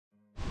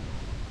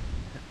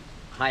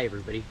Hi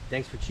everybody,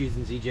 thanks for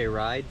choosing ZJ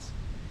Rides.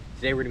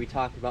 Today we're going to be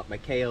talking about my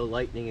KO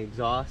Lightning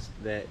exhaust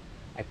that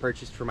I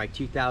purchased for my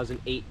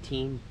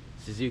 2018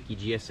 Suzuki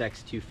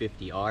GSX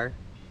 250R.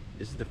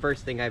 This is the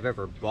first thing I've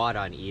ever bought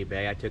on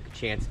eBay. I took a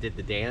chance, did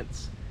the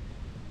dance,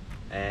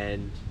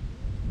 and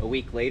a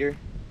week later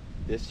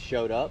this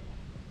showed up.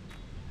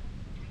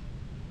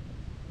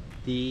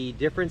 The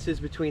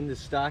differences between the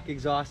stock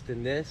exhaust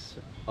and this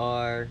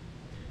are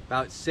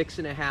about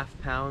 6.5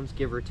 pounds,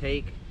 give or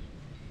take.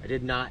 I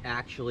did not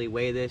actually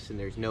weigh this, and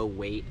there's no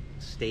weight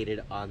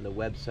stated on the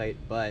website,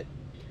 but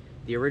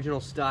the original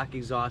stock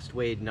exhaust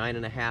weighed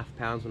 9.5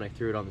 pounds when I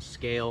threw it on the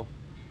scale,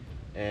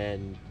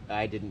 and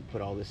I didn't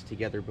put all this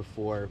together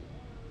before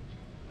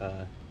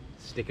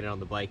sticking it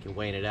on the bike and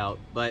weighing it out.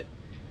 But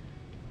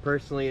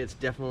personally, it's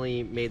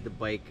definitely made the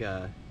bike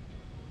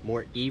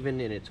more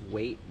even in its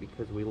weight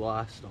because we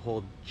lost a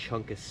whole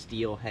chunk of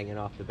steel hanging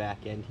off the back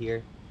end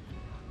here.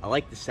 I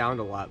like the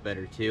sound a lot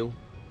better too.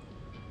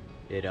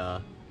 It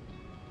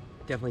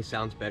definitely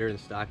sounds better than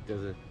stock.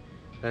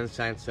 Doesn't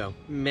sound so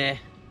meh.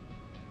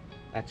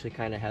 Actually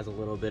kind of has a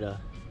little bit of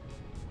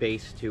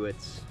bass to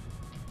its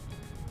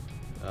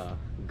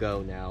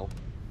go now.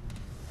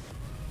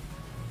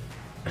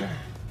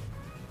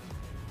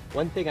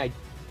 One thing I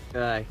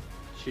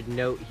should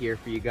note here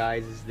for you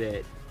guys is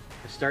that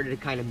I started to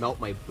kind of melt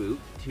my boot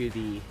to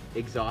the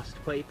exhaust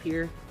pipe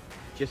here,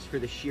 just for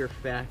the sheer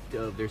fact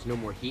of there's no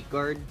more heat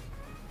guard.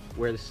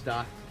 Where the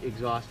stock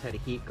exhaust had a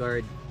heat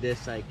guard,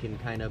 this I can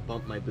kind of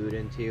bump my boot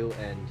into,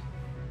 and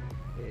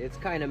it's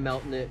kind of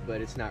melting it,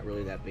 but it's not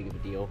really that big of a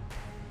deal.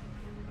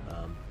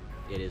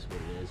 It is what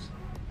it is.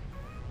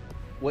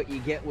 What you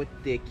get with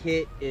the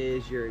kit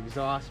is your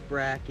exhaust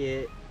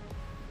bracket,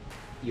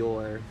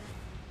 your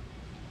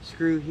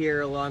screw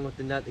here along with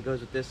the nut that goes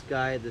with this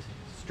guy, the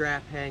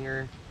strap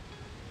hanger.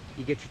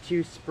 You get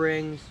your 2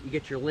 springs, you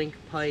get your link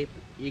pipe,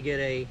 you get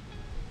a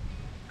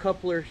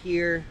coupler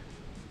here,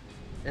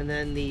 and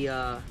then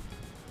the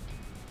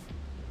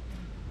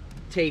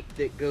tape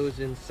that goes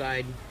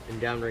inside and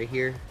down right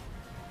here.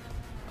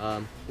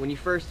 When you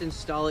first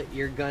install it,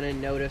 you're gonna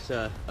notice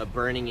a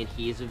burning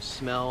adhesive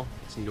smell.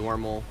 It's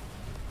normal.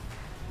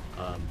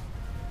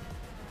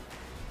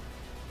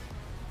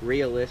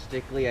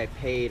 Realistically, I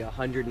paid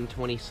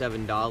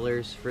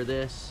 $127 for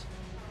this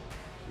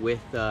with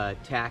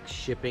tax,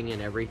 shipping,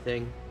 and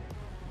everything.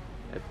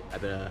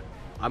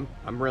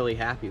 I'm really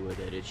happy with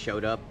it. It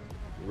showed up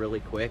really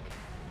quick.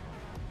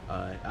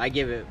 I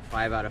give it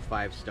 5 out of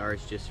 5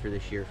 stars just for the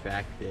sheer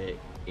fact that,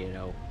 you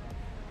know,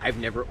 I've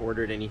never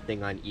ordered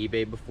anything on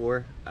eBay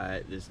before.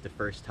 This is the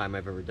first time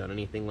I've ever done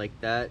anything like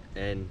that,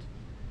 and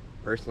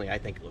personally I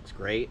think it looks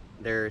great.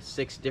 There are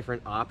 6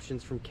 different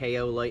options from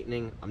KO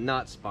Lightning. I'm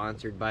not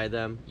sponsored by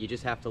them. You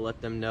just have to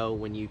let them know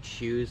when you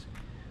choose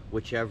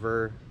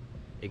whichever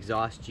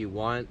exhaust you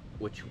want,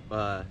 which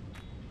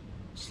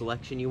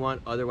selection you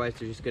want. Otherwise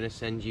they're just going to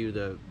send you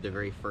the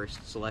very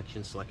first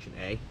selection, selection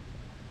A,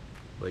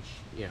 which,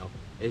 you know,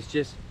 is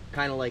just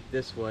kind of like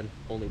this one,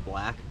 only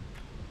black.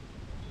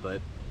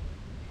 But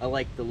I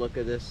like the look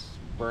of this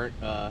burnt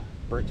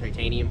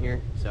titanium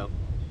here. So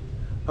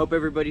hope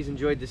everybody's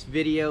enjoyed this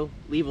video.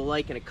 Leave a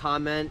like and a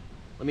comment.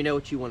 Let me know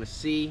what you want to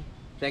see.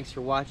 Thanks for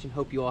watching.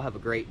 Hope you all have a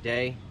great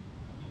day.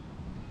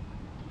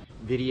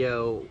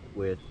 Video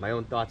with my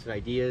own thoughts and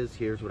ideas.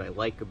 Here's what I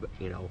like about,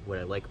 what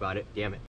I like about it. Damn it.